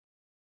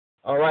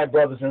All right,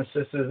 brothers and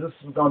sisters, this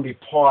is going to be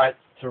part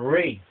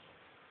 3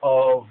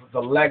 of the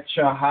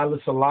lecture, HAILE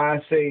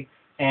SELLASSIE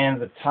and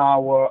the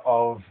Tower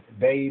of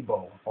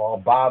Babel, or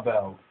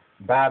Babel,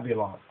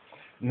 Babylon.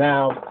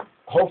 Now,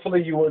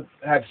 hopefully you would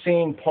have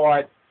seen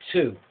part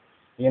 2,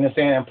 you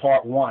understand, and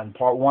part 1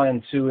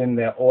 and 2 in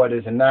their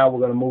orders, and now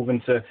we're going to move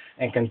into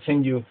and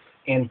continue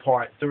in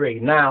part 3.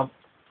 Now,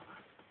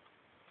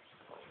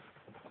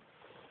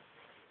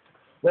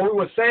 what we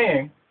were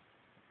saying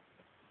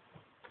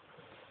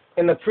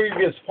in the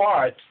previous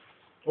part,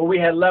 where we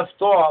had left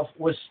off,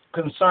 was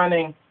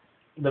concerning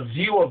the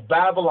view of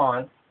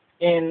Babylon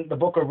in the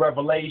book of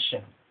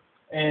Revelation,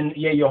 in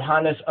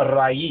Johannes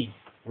Rai,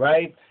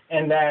 right?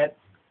 And that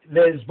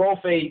there's both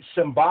a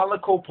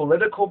symbolical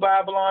political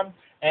Babylon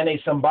and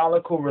a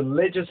symbolical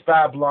religious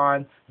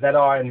Babylon that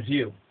are in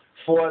view.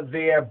 For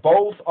they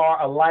both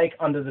are alike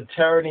under the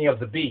tyranny of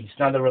the beast.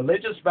 Now, the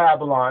religious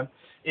Babylon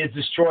is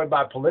destroyed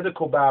by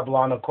political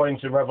Babylon, according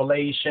to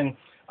Revelation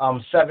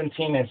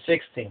 17 and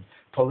 16.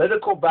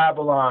 Political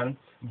Babylon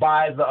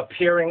by the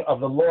appearing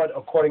of the Lord,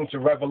 according to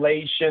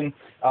Revelation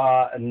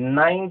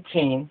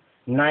 19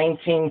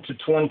 to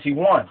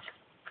 21.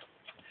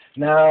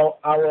 Now,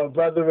 our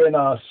brother in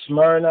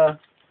Smyrna,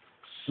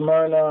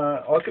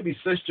 or it could be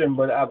Sistrum,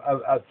 but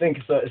I think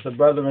it's a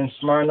brother in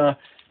Smyrna,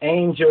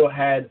 Angel,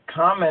 had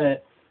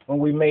commented when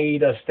we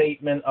made a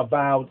statement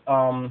about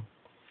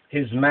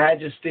His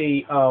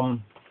Majesty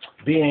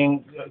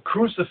being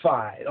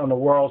crucified on the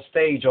world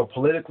stage, or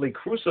politically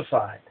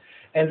crucified.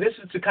 And this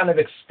is to kind of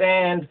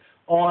expand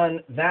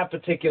on that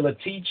particular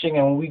teaching.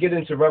 And when we get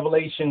into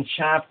Revelation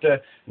chapter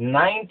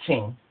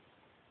 19,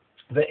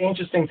 the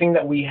interesting thing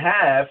that we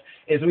have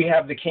is we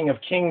have the King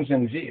of Kings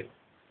in view,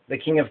 the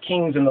King of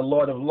Kings and the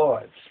Lord of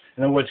Lords.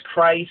 In other words,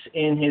 Christ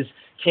in his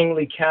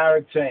kingly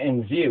character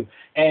in view.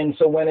 And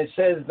so when it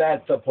says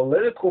that the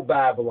political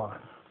Babylon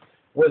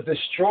was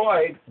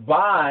destroyed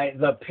by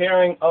the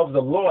appearing of the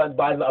Lord,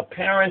 by the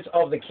appearance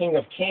of the King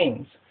of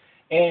Kings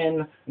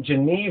in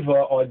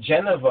Geneva or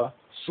Geneva,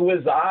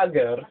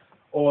 Swiss-Ager,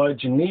 or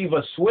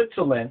Geneva,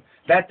 Switzerland,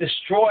 that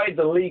destroyed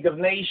the League of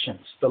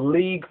Nations, the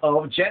League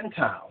of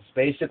Gentiles.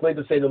 Basically,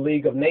 to say the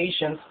League of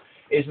Nations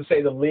is to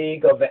say the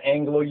League of the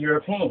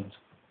Anglo-Europeans,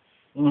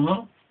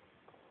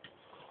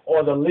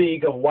 or the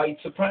League of White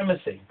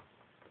Supremacy,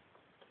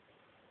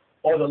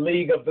 or the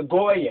League of the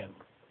Goyim,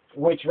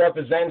 which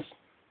represents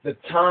the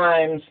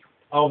times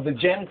of the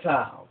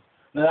Gentiles.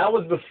 Now, that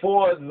was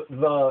before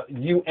the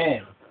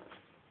UN.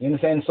 You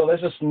understand? So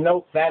let's just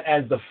note that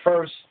as the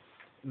first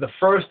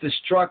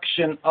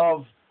destruction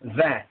of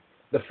that,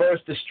 the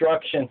first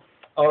destruction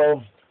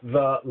of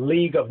the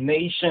League of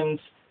Nations,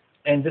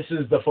 and this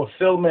is the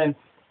fulfillment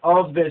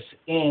of this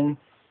in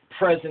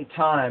present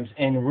times,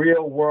 in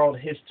real world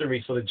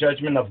history, so the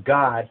judgment of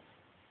God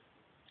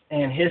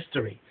and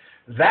history.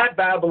 That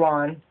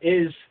Babylon,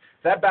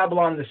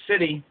 the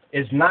city,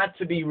 is not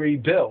to be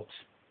rebuilt.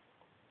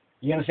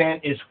 You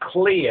understand? It's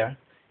clear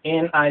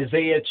in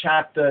Isaiah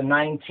chapter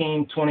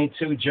 19,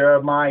 22,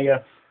 Jeremiah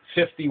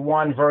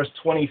 51, verse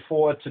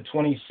 24 to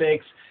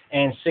 26,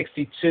 and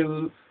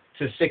 62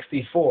 to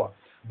 64.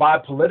 By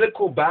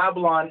political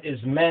Babylon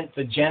is meant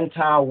the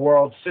Gentile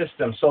world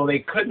system. So they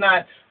could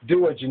not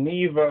do a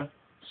Geneva,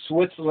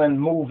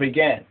 Switzerland move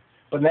again.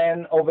 But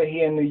then over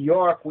here in New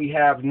York, we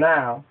have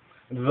now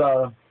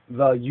the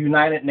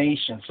United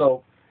Nations.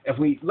 So if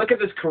we look at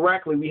this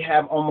correctly, we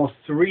have almost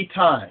 3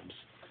 times.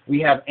 We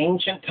have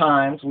ancient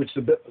times, which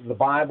the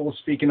Bible,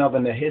 speaking of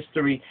in the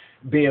history,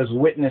 bears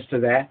witness to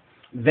that.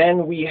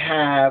 Then we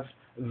have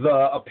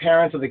the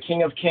appearance of the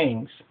King of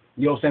Kings,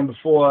 you know what I'm saying,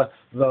 before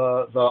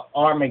the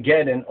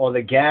Armageddon, or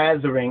the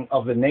gathering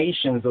of the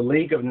nations, the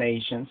League of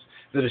Nations,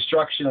 the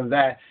destruction of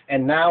that.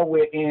 And now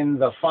we're in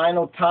the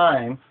final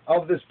time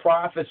of this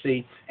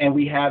prophecy, and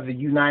we have the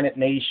United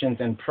Nations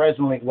and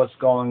presently what's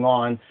going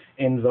on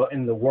in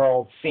the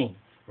world scene,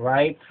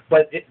 right?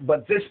 But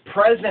this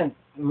present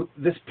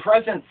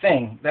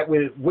thing that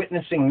we're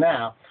witnessing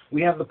now,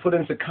 we have to put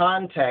into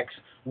context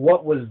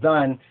what was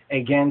done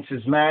against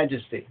His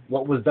Majesty,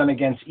 what was done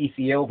against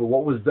Ethiopia,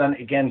 what was done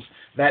against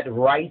that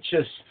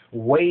righteous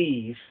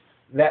wave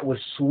that was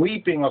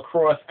sweeping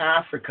across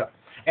Africa.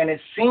 And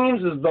it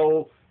seems as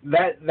though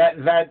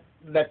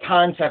that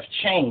times have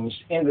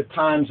changed in the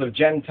times of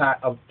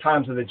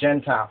the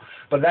Gentile.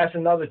 But that's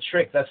another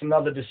trick, that's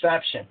another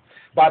deception.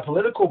 By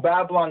political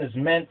Babylon is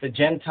meant the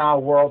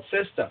Gentile world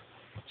system.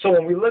 So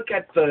when we look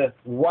at the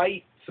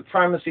white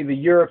supremacy, the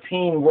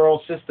European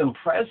world system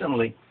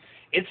presently,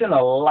 it's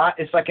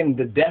like in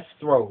the death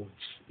throes.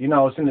 You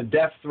know, it's in the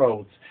death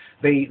throes.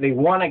 They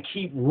want to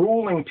keep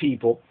ruling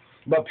people,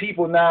 but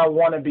people now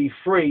want to be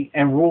free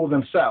and rule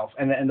themselves.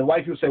 And the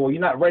white people say, well, you're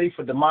not ready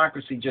for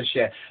democracy just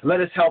yet. Let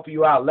us help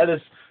you out. Let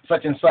us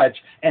such and such.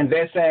 And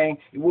they're saying,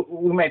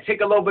 we may take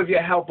a little bit of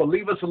your help, but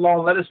leave us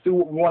alone. Let us do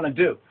what we want to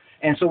do.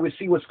 And so we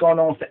see what's going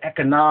on with the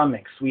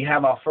economics. We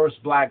have our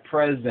first black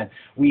president.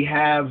 We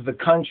have the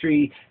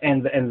country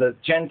and the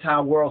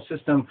Gentile world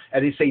system,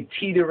 as they say,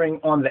 teetering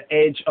on the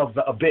edge of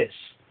the abyss.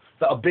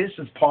 The abyss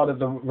is part of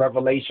the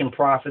Revelation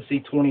prophecy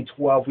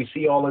 2012. We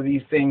see all of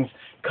these things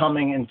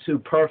coming into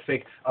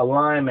perfect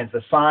alignment,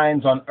 the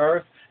signs on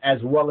earth as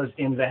well as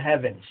in the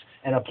heavens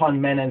and upon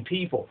men and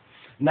people.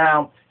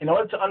 Now, in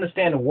order to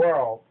understand the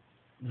world,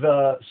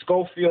 the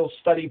Schofield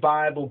Study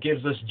Bible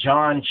gives us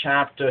John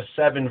chapter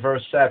 7,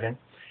 verse 7,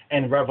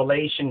 and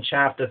Revelation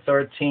chapter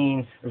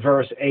 13,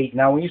 verse 8.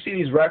 Now, when you see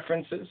these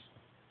references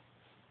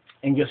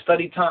in your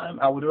study time,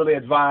 I would really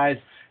advise,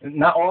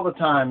 not all the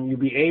time you'll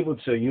be able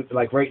to,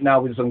 like right now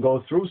we're just going to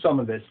go through some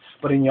of this,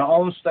 but in your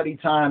own study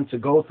time to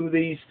go through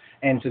these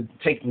and to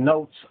take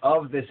notes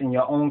of this in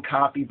your own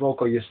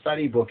copybook or your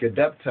study book, your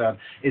Debtab,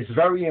 it's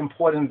very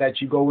important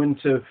that you go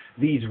into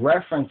these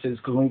references,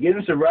 because when you get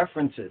into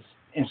references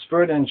in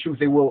spirit and in truth,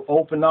 they will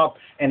open up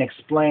and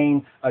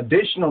explain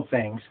additional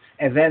things,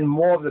 and then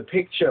more of the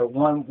picture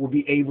one will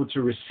be able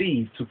to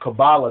receive to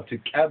Kabbalah, to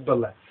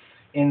Kabbalah,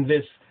 in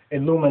this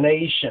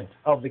illumination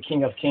of the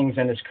King of Kings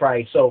and his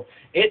Christ. So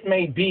it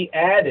may be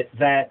added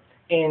that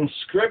in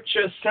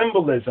scripture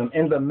symbolism,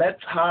 in the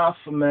Methaf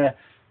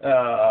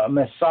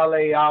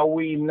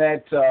Mesaleawi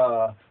Net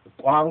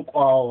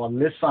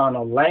Lisan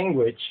or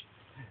language,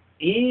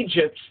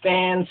 Egypt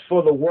stands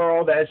for the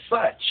world as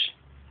such.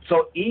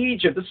 So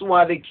Egypt, this is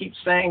why they keep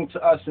saying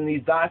to us in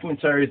these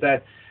documentaries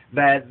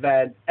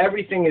that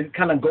everything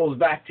kind of goes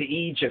back to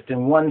Egypt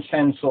in one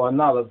sense or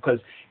another,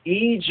 because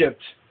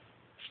Egypt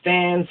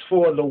stands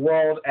for the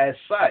world as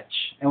such.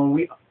 And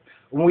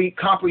when we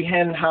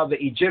comprehend how the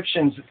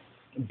Egyptians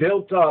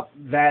built up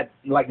that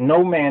like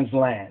no man's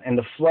land and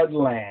the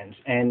floodlands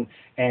and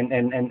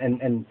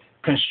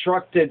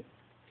constructed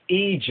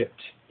Egypt.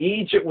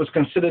 Egypt was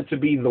considered to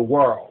be the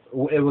world.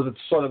 It was a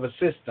sort of a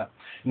system.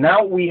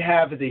 Now we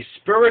have the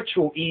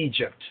spiritual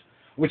Egypt,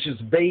 which is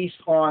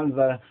based on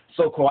the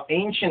so-called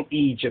ancient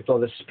Egypt, or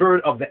the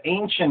spirit of the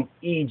ancient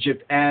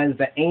Egypt as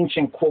the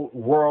ancient, quote,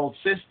 world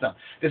system.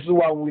 This is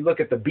why when we look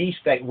at the beast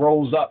that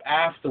rose up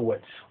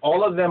afterward,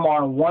 all of them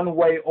are in one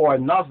way or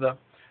another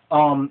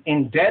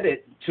indebted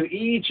to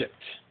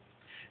Egypt,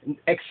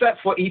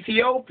 except for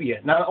Ethiopia.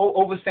 Now,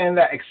 understand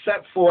that,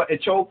 except for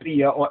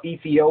Ethiopia or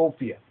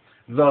Ethiopia,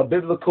 the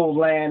biblical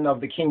land of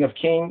the King of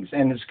Kings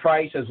and his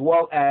Christ, as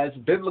well as,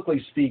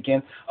 biblically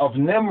speaking, of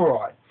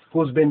Nimrod,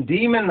 who's been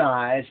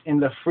demonized in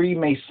the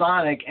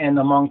Freemasonic and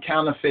among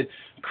counterfeit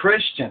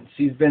Christians.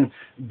 He's been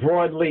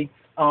broadly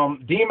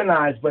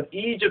demonized, but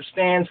Egypt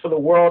stands for the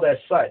world as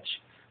such.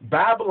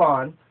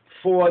 Babylon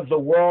for the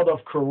world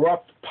of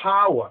corrupt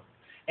power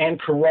and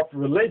corrupt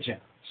religion.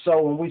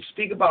 So when we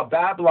speak about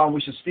Babylon,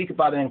 we should speak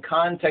about it in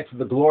context of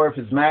the glory of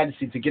his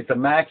majesty to get the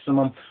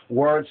maximum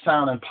word,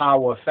 sound, and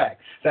power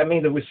effect. That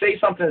means if we say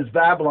something is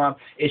Babylon,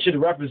 it should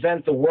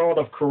represent the world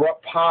of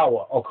corrupt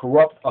power or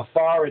corrupt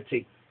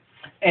authority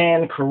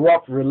and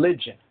corrupt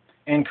religion.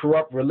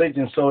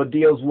 So it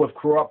deals with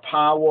corrupt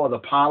power or the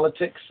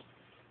politics,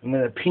 and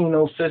then the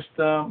penal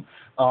system,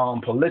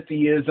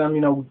 polytheism,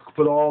 we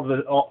put all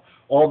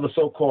the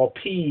so-called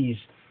P's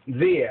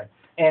there,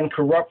 and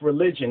corrupt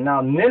religion.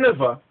 Now,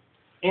 Nineveh,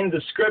 in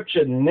the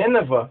scripture,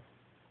 Nineveh,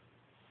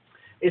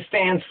 it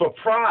stands for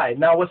pride.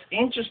 Now, what's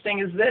interesting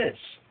is this.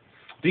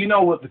 Do you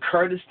know what the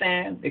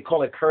Kurdistan, they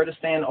call it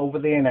Kurdistan over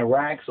there in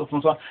Iraq, so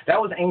from so that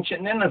was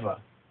ancient Nineveh.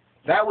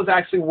 That was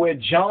actually where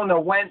Jonah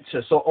went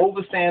to. So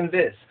understand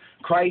this.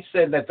 Christ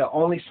said that the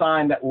only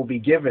sign that will be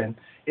given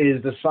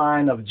is the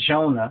sign of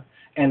Jonah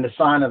and the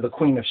sign of the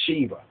Queen of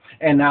Sheba.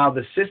 And now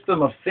the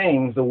system of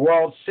things, the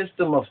world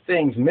system of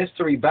things,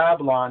 Mystery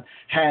Babylon,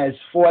 has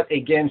fought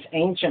against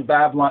ancient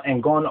Babylon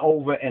and gone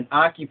over and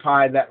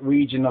occupied that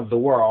region of the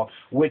world,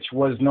 which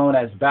was known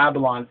as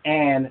Babylon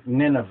and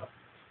Nineveh.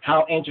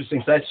 How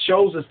interesting. So that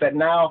shows us that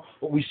now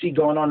what we see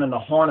going on in the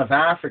Horn of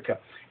Africa,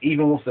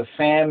 even with the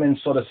famine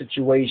sort of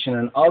situation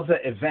and other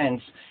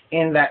events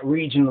in that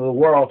region of the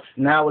world,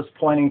 now is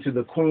pointing to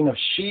the Queen of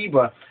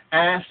Sheba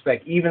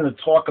aspect, even to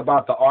talk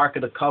about the Ark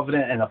of the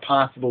Covenant and a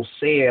possible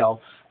sale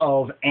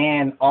of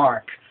an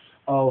Ark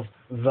of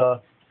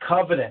the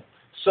Covenant.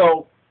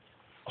 So,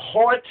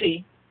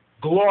 haughty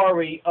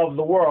glory of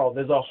the world.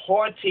 There's a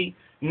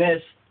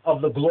haughtiness of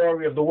the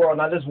glory of the world.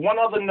 Now, there's one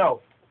other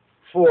note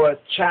for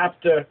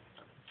chapter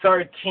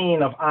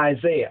 13 of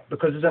Isaiah,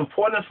 because it's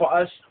important for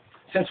us,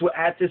 since we're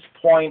at this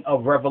point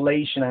of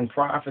revelation and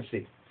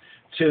prophecy,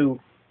 to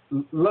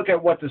look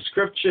at what the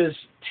scriptures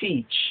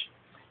teach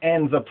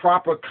and the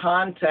proper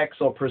context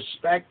or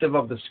perspective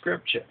of the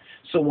scripture.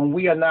 So when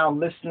we are now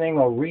listening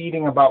or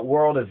reading about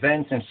world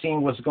events and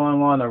seeing what's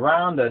going on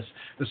around us,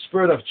 the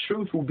Spirit of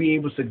truth will be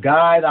able to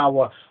guide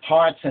our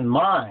hearts and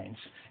minds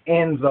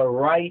in the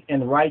right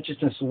and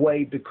righteousness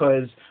way,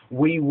 because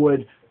we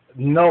would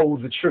know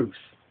the truth.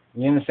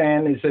 You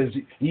understand? It says,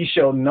 ye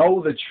shall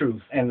know the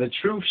truth, and the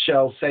truth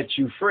shall set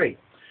you free.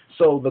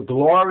 So the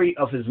glory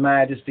of his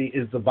majesty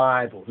is the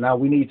Bible. Now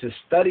we need to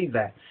study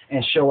that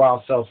and show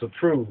ourselves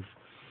approved.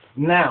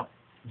 Now,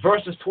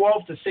 verses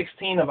 12 to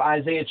 16 of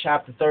Isaiah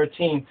chapter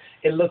 13,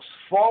 it looks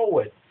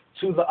forward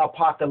to the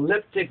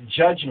apocalyptic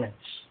judgments.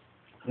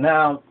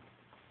 Now,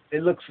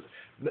 it looks,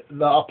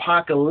 the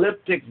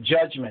apocalyptic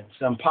judgments.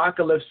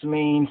 Apocalypse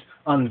means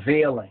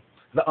unveiling.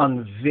 the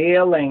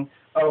unveiling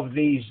of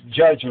these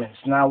judgments.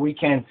 Now we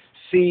can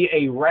see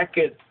a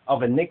record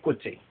of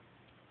iniquity,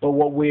 but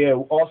what we're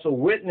also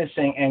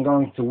witnessing and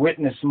going to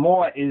witness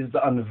more is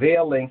the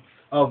unveiling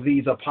of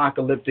these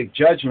apocalyptic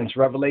judgments,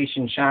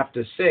 Revelation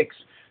chapter 6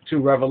 to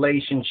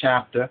Revelation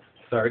chapter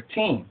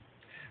 13.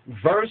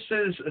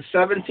 Verses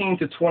 17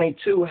 to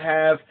 22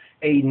 have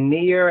a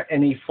near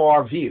and a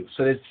far view.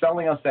 So it's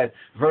telling us that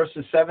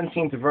verses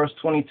 17 to verse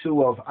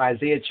 22 of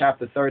Isaiah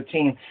chapter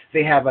 13,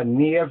 they have a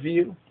near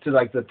view to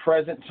like the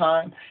present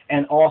time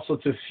and also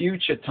to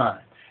future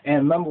time. And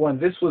remember, when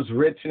this was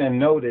written and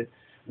noted,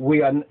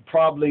 we are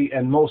probably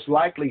and most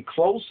likely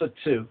closer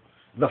to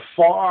the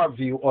far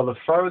view or the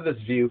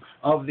furthest view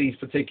of these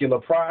particular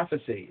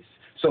prophecies.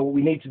 So what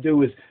we need to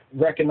do is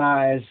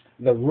recognize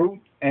the root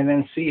and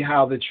then see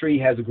how the tree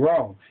has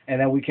grown, and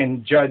then we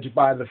can judge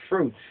by the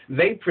fruit.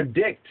 They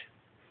predict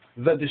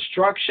the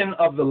destruction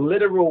of the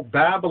literal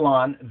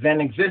Babylon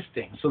then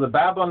existing. So the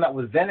Babylon that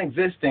was then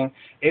existing,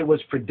 it was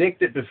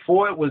predicted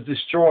before it was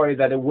destroyed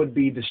that it would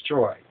be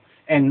destroyed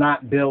and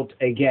not built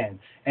again.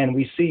 And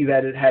we see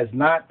that it has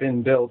not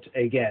been built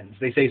again.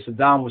 They say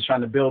Saddam was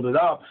trying to build it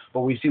up,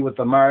 but we see what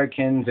the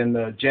Americans and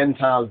the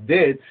Gentiles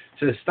did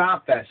to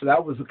stop that. So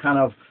that was a kind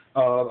of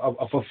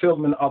a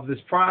fulfillment of this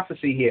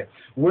prophecy here,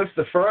 with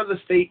the further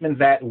statement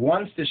that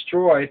once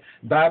destroyed,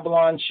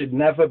 Babylon should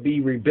never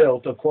be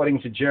rebuilt,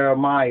 according to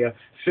Jeremiah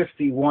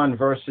 51,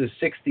 verses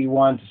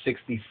 61 to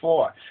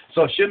 64.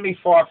 So it shouldn't be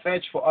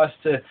far-fetched for us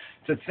to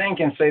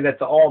think and say that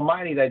the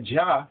Almighty, that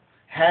Jah,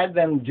 had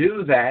them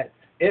do that.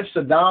 If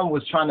Saddam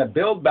was trying to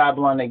build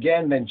Babylon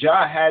again, then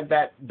Jah had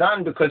that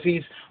done, because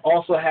he's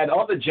also had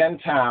other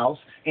Gentiles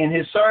in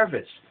his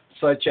service,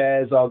 such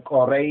as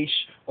Koresh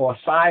or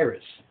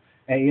Cyrus.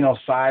 And, you know,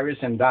 Cyrus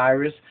and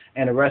Darius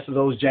and the rest of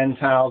those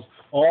Gentiles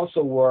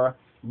also were,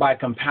 by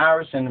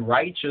comparison,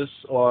 righteous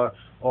or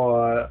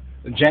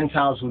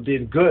Gentiles who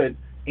did good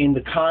in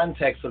the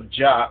context of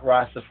Jah,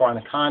 Rastafari,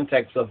 in the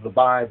context of the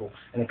Bible,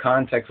 in the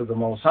context of the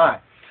Most High.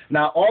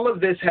 Now, all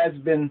of this has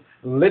been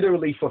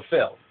literally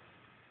fulfilled.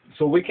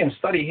 So we can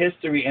study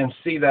history and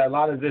see that a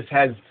lot of this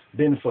has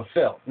been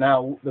fulfilled.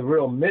 Now, the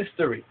real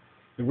mystery,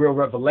 the real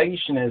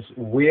revelation is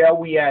where are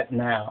we at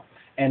now,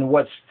 and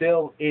what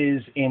still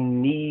is in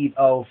need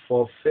of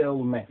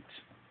fulfillment.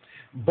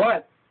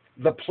 But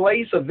the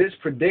place of this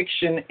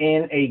prediction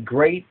in a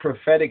great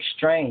prophetic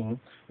strain,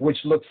 which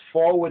looks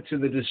forward to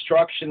the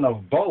destruction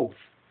of both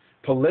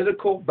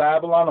political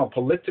Babylon, or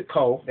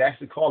Politico, they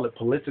actually call it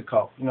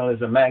Politico. You know,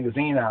 there's a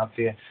magazine out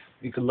there.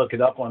 You can look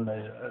it up on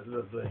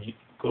the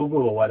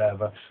Google or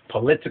whatever,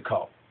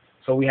 Politico.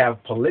 So we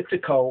have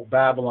Politico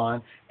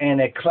Babylon and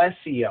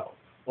Ecclesio,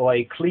 or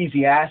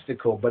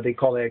ecclesiastical, but they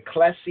call it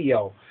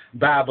Ecclesio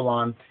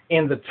Babylon,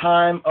 in the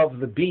time of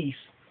the beast,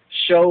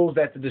 shows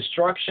that the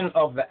destruction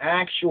of the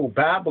actual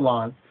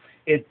Babylon,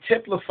 it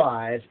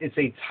typifies, it's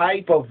a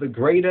type of the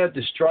greater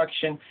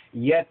destruction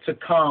yet to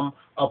come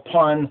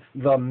upon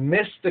the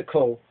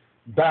mystical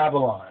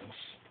Babylons.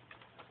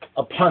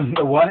 Upon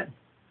the what?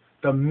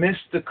 The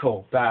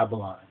mystical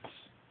Babylons.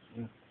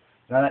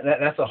 Now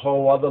that's a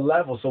whole other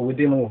level. So we're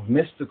dealing with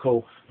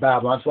mystical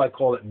Babylon. That's why I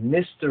call it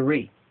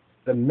mystery.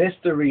 The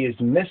mystery is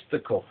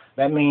mystical.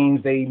 That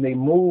means they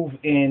move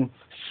in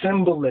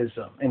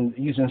symbolism and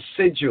using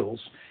sigils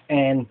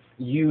and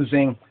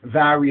using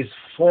various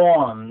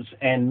forms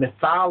and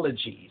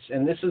mythologies.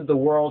 And this is the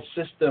world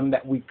system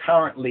that we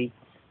currently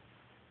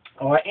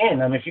are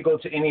in. I mean, if you go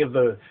to any of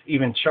the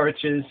even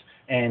churches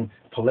and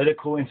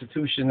political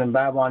institutions in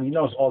Babylon, you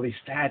notice all these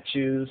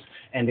statues,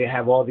 and they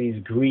have all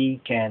these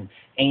Greek and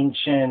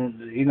ancient,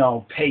 you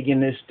know,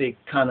 paganistic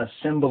kind of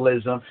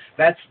symbolism.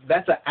 That's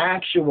an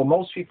actual,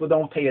 most people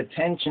don't pay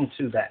attention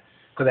to that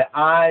because their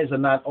eyes are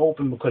not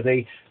open, because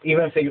they,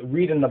 even if they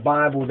read in the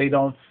Bible, they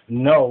don't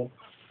know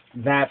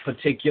that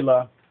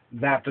particular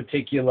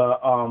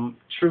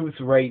truth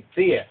right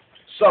there.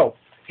 So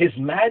His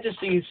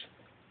Majesty's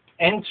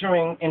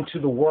entering into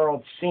the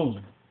world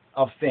scene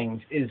of things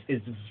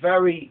is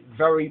very,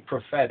 very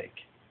prophetic.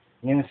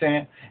 You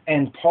understand?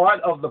 And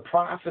part of the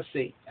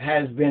prophecy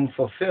has been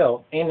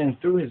fulfilled in and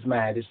through His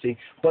Majesty,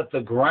 but the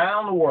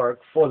groundwork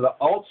for the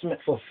ultimate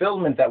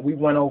fulfillment that we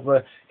went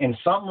over in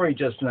summary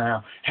just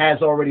now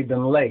has already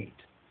been laid.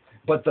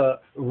 But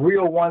the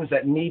real ones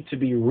that need to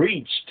be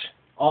reached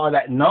are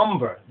that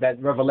number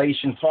that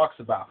Revelation talks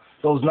about.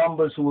 Those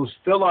numbers who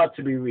still are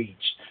to be reached.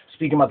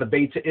 Speaking about the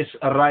Beta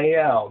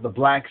Israel, the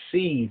black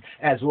seed,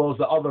 as well as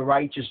the other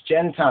righteous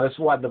Gentiles. That's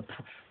why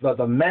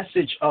the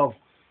message of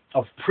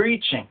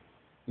preaching,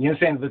 you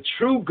understand, the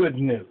true good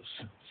news.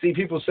 See,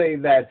 people say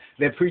that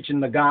they're preaching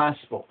the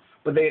gospel,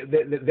 but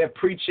they're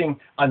preaching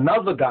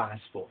another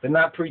gospel. They're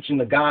not preaching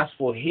the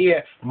gospel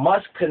here.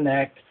 Must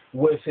connect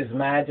with His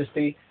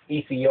Majesty,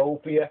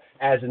 Ethiopia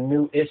as a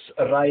new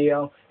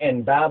Israel,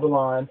 and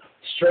Babylon,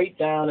 straight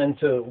down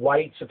into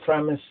white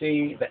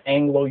supremacy, the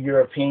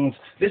Anglo-Europeans.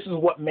 This is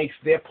what makes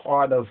their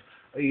part of,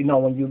 you know,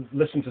 when you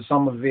listen to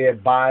some of their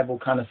Bible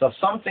kind of stuff,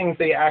 some things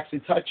they actually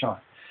touch on.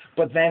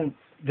 But then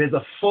there's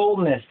a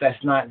fullness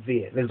that's not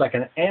there. There's like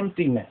an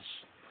emptiness,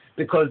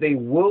 because they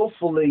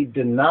willfully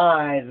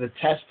deny the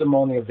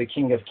testimony of the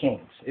King of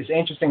Kings. It's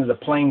interesting that the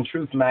Plain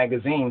Truth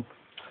magazine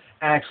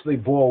actually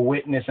bore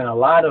witness, and a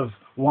lot of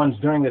ones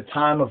during the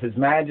time of His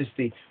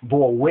Majesty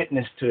bore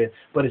witness to it.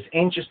 But it's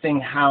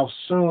interesting how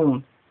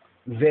soon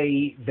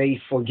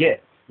they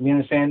forget. You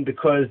understand?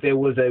 Because there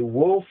was a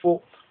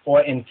willful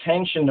or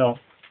intentional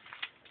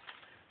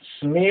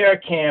smear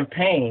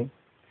campaign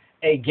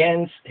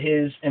against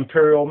His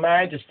Imperial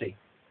Majesty.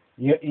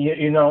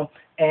 You know,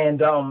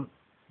 and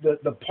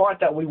the part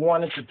that we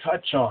wanted to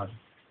touch on,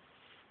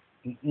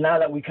 now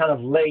that we kind of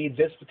laid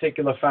this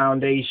particular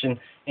foundation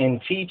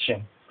in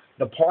teaching,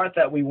 the part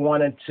that we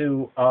wanted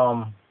to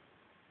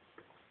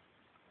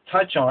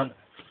touch on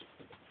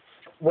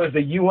was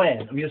the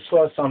UN. We just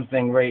saw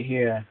something right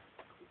here,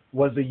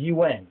 was the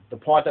UN. The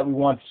part that we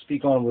wanted to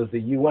speak on was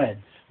the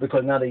UN.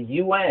 Because now the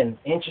UN,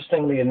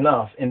 interestingly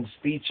enough, in the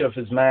speech of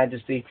His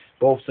Majesty,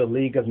 both to the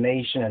League of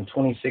Nations and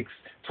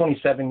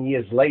 27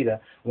 years later,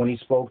 when he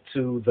spoke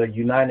to the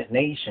United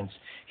Nations,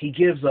 he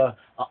gives a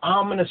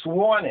ominous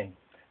warning,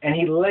 and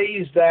he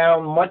lays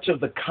down much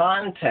of the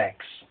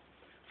context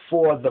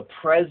for the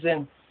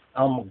present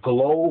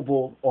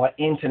global or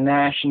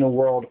international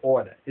world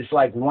order. It's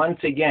like,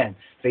 once again,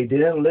 they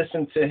didn't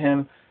listen to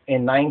him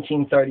in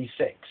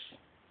 1936,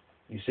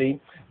 you see,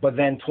 but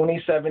then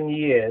 27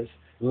 years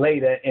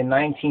later in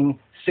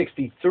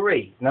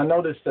 1963. Now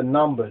notice the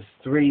numbers,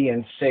 3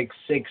 and 6,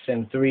 6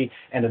 and 3,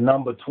 and the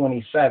number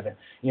 27.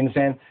 You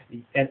understand?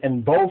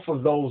 And both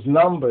of those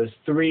numbers,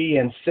 3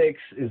 and 6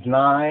 is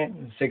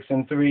 9, 6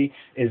 and 3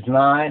 is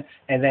 9,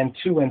 and then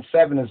 2 and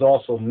 7 is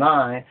also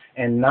 9,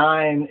 and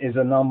 9 is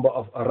a number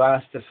of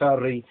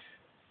Rastafari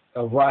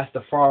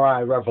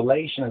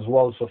revelation as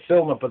well as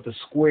fulfillment, but the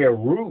square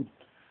root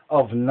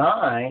of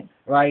 9,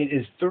 right,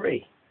 is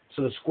 3.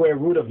 So the square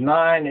root of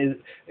 9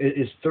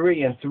 is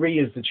 3, and 3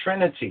 is the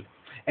Trinity.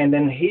 And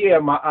then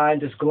here, my eye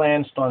just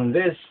glanced on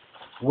this,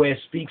 where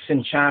it speaks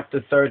in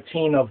chapter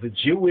 13 of the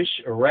Jewish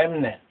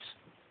remnant.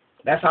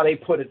 That's how they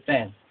put it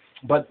then.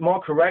 But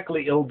more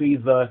correctly, it'll be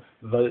the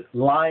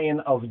Lion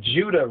of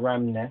Judah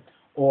remnant,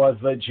 or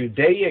the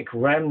Judaic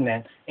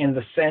remnant, in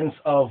the sense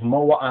of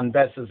Moa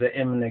Anbesa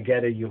Za'im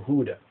Negeda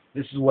Yehuda.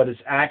 This is what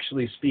it's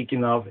actually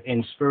speaking of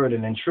in spirit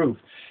and in truth.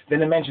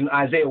 Then it mentions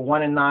Isaiah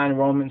 1 and 9,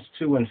 Romans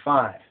 2 and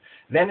 5.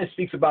 Then it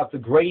speaks about in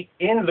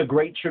the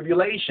Great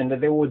Tribulation, that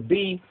there would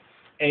be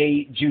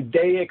a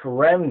Judaic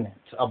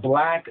remnant, a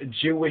black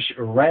Jewish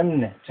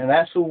remnant, and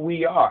that's who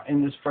we are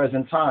in this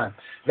present time.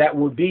 That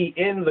would be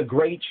in the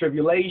Great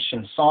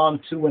Tribulation. Psalm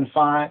 2 and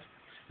 5,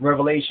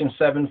 Revelation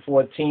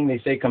 7:14, they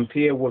say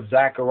compare with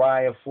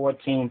Zechariah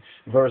 14,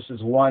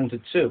 verses 1 to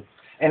 2.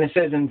 And it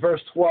says in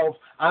verse 12,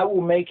 I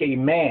will make a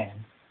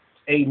man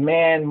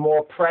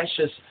more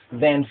precious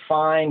than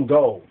fine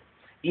gold,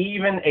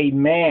 even a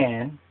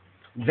man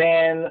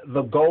than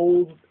the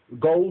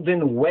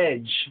golden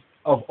wedge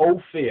of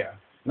Ophir.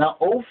 Now,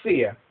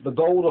 Ophir, the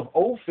gold of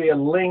Ophir,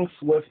 links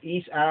with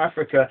East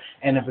Africa,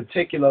 and in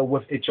particular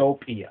with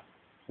Ethiopia.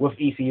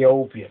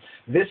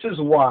 This is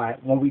why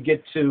when we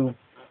get to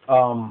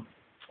Psalm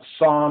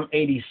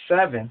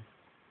 87,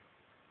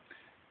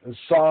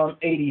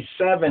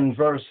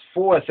 verse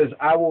 4, it says,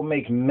 I will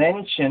make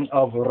mention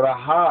of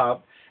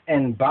Rahab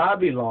and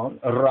Babylon.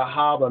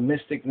 Rahab, a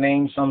mystic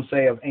name, some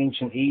say, of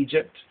ancient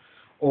Egypt,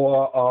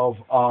 or of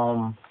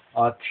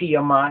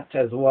Tiamat,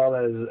 as well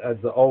as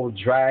the old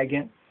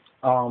dragon.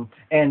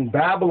 And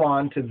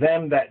Babylon to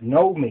them that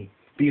know me.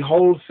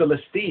 Behold,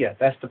 Philistia,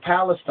 that's the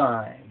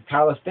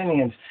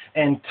Palestinians,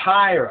 and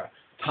Tyre.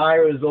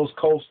 Tyre is those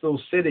coastal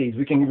cities.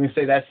 We can even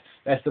say that's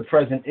the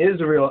present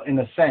Israel in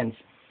a sense.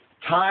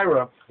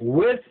 Tyre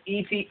with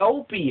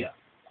Ethiopia.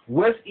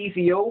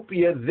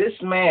 This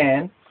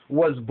man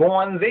was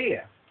born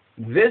there.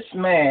 So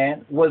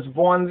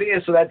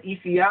that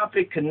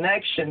Ethiopic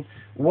connection,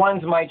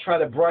 ones might try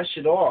to brush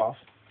it off,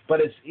 but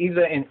it's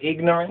either in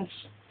ignorance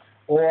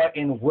or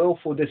in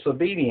willful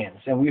disobedience.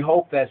 And we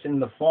hope that's in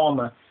the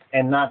former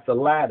and not the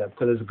latter,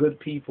 because there's good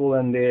people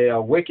and there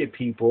are wicked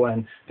people,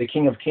 and the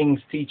King of Kings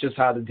teaches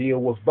how to deal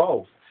with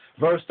both.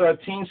 Verse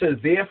 13 says,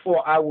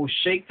 therefore I will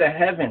shake the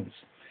heavens,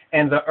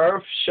 and the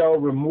earth shall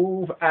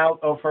remove out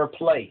of her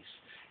place.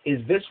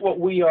 Is this what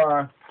we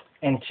are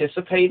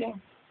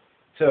anticipating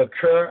to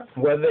occur,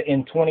 whether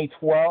in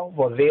 2012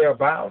 or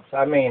thereabouts?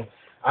 I mean,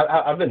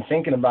 I've been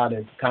thinking about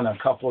it kind of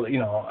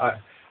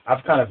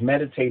I've kind of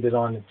meditated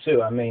on it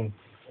too. I mean,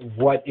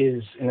 what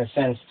is in a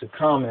sense to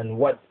come, and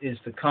what is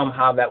to come,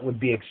 how that would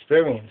be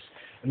experienced.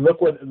 And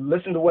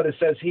listen to what it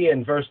says here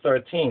in verse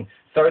 13.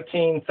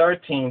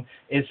 13:13,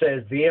 it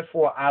says,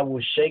 therefore I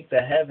will shake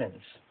the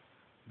heavens.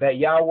 That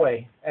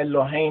Yahweh,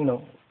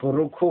 Eloheinu,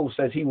 Baruch Hu,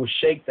 says he will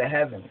shake the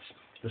heavens,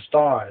 the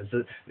stars.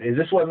 Is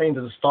this what it means,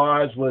 that the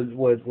stars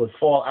would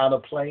fall out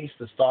of place,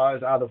 the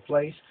stars out of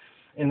place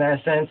in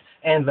that sense?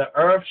 And the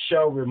earth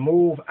shall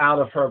remove out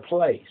of her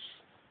place,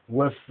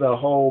 with the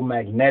whole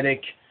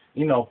magnetic,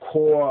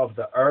 core of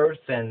the earth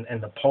and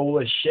the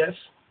polar shifts,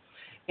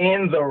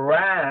 in the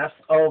wrath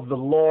of the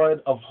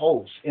Lord of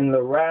hosts, in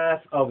the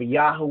wrath of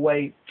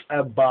Yahweh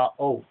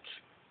Ebaoth.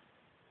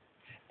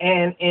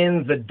 and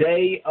in the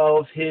day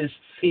of his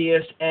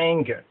fierce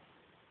anger.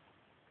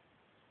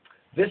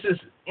 This is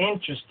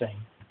interesting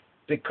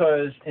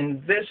because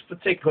in this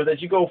particular,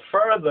 as you go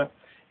further,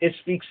 it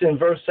speaks in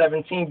verse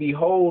 17,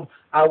 behold,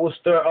 I will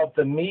stir up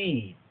the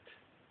Medes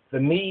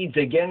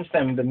against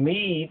them. The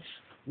Medes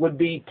would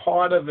be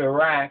part of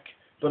Iraq,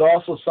 but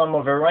also some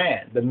of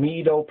Iran, the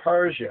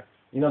Medo-Persia.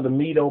 You know, the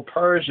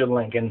Medo-Persia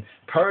link, and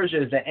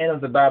Persia is the end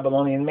of the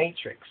Babylonian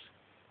matrix.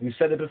 We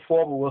said it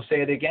before, but we'll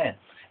say it again.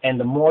 And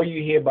the more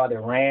you hear about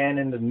Iran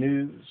in the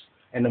news,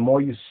 and the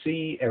more you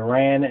see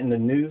Iran in the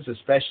news,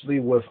 especially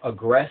with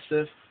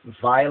aggressive,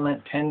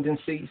 violent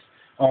tendencies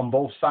on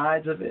both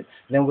sides of it,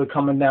 then we're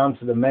coming down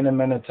to the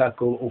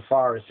Menemenetekul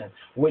Upharisin,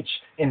 which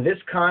in this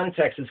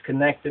context is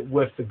connected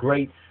with the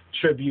Great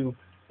Tribulation.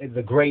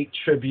 The Great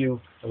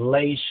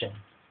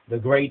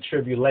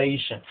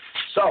Tribulation.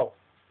 So,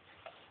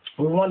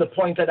 we want to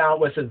point that out,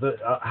 which is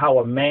how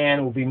a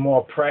man will be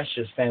more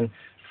precious than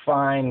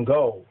fine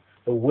gold.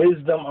 The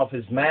wisdom of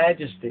his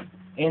majesty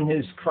in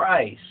his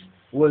Christ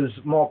was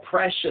more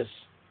precious,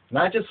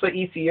 not just for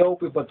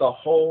Ethiopia, but the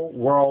whole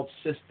world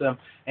system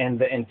and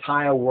the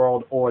entire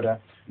world order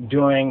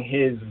during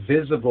his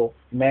visible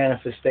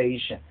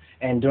manifestation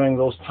and during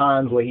those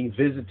times where he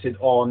visited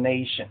all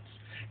nations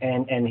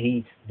and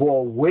he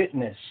bore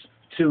witness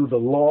to the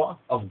law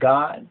of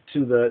God,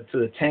 to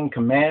the Ten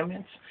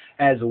Commandments,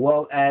 as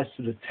well as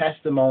to the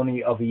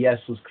testimony of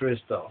Jesus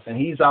Christos. And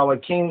he's our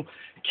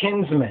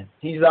kinsman.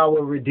 He's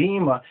our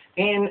redeemer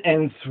in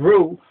and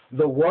through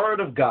the word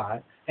of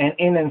God and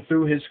in and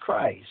through his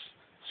Christ.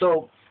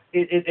 So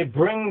it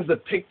brings the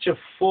picture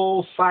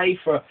full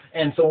cipher.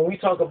 And so when we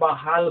talk about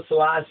Haile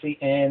Selassie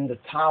and the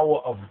Tower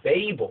of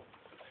Babel,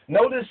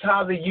 notice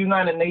how the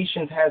United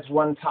Nations has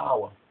one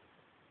tower.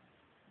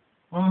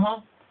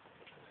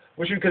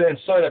 Which you could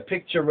insert a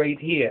picture right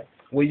here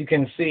where you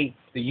can see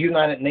the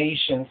United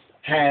Nations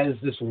has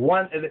this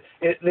one,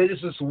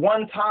 there's this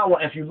one tower,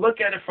 and if you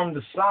look at it from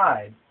the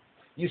side,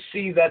 you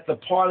see that the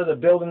part of the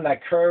building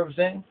that curves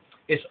in,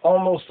 it's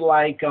almost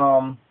like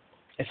a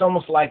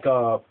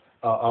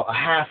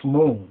half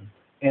moon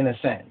in a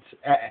sense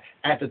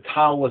at the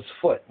tower's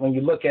foot. When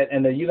you look at,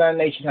 and the United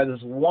Nations has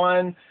this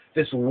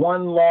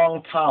one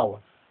long tower.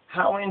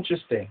 How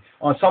interesting.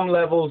 On some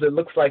levels, it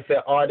looks like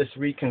the artist's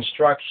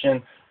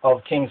reconstruction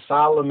of King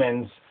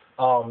Solomon's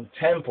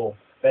temple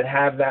that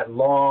have that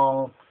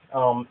long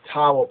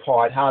tower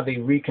part, how they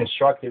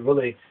reconstruct it.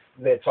 Really,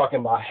 they're talking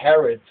about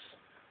Herod's,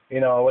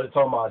 what they're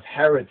talking about is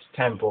Herod's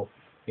temple.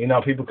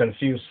 People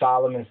confuse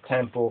Solomon's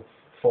temple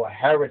for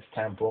Herod's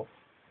temple.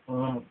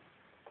 And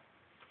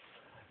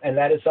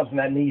that is something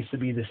that needs to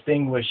be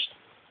distinguished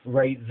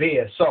right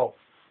there. So,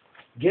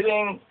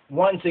 getting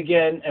once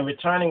again and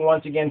returning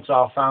once again to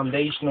our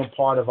foundational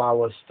part of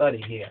our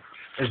study here,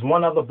 there's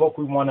one other book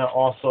we want to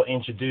also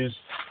introduce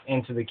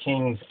into the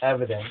King's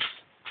Evidence.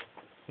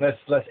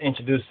 Let's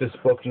introduce this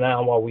book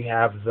now while we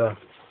have the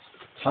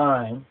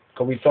time,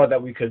 because we thought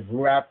that we could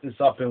wrap this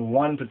up in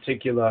one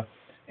particular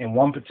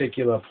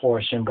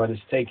portion, but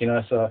it's taking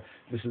us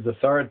this is the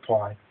third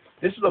part.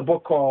 This is a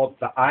book called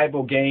The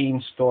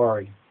Ibogaine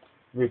Story,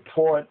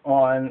 Report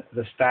on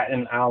the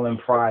Staten Island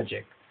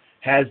Project.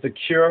 Has the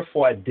cure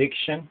for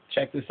addiction,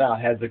 check this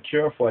out, has the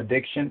cure for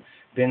addiction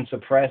been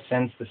suppressed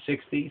since the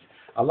 60s?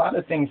 A lot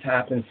of things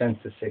happened since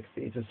the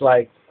 60s. It's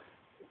like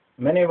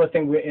many of us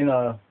think we're in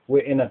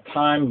a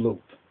time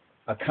loop,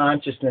 a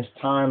consciousness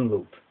time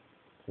loop,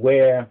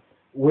 where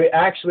we're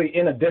actually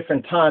in a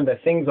different time,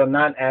 that things are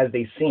not as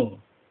they seem.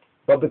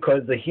 But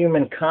because the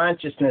human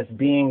consciousness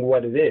being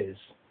what it is,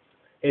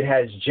 it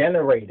has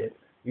generated,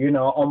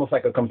 almost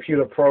like a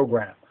computer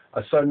program.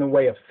 A certain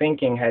way of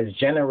thinking has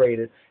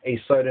generated a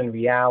certain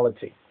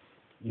reality,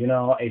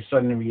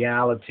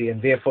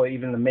 and therefore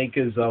even the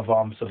makers of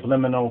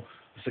subliminal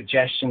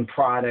suggestion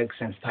products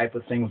and type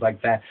of things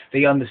like that,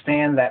 they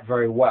understand that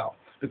very well.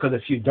 Because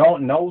if you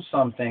don't know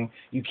something,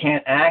 you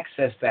can't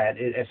access that.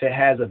 If it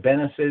has a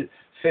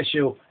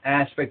beneficial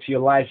aspect to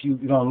your life, you're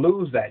going to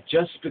lose that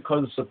just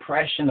because of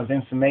suppression of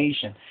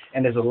information.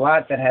 And there's a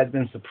lot that has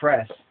been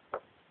suppressed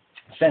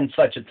since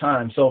such a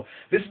time. So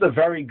this is a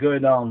very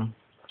good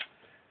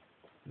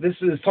this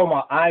is talking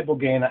about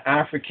ibogaine, an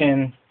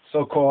African,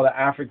 so-called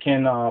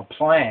African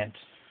plant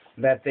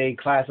that they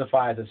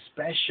classify as a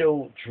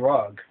special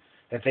drug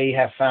that they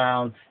have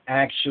found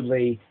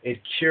actually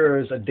it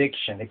cures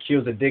addiction. It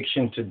cures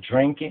addiction to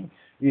drinking,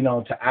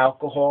 to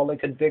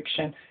alcoholic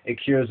addiction. It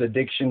cures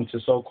addiction to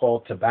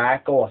so-called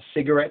tobacco or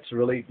cigarettes,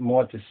 really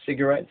more to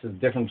cigarettes. There's a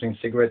difference between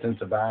cigarettes and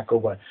tobacco,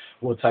 but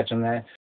we'll touch on that.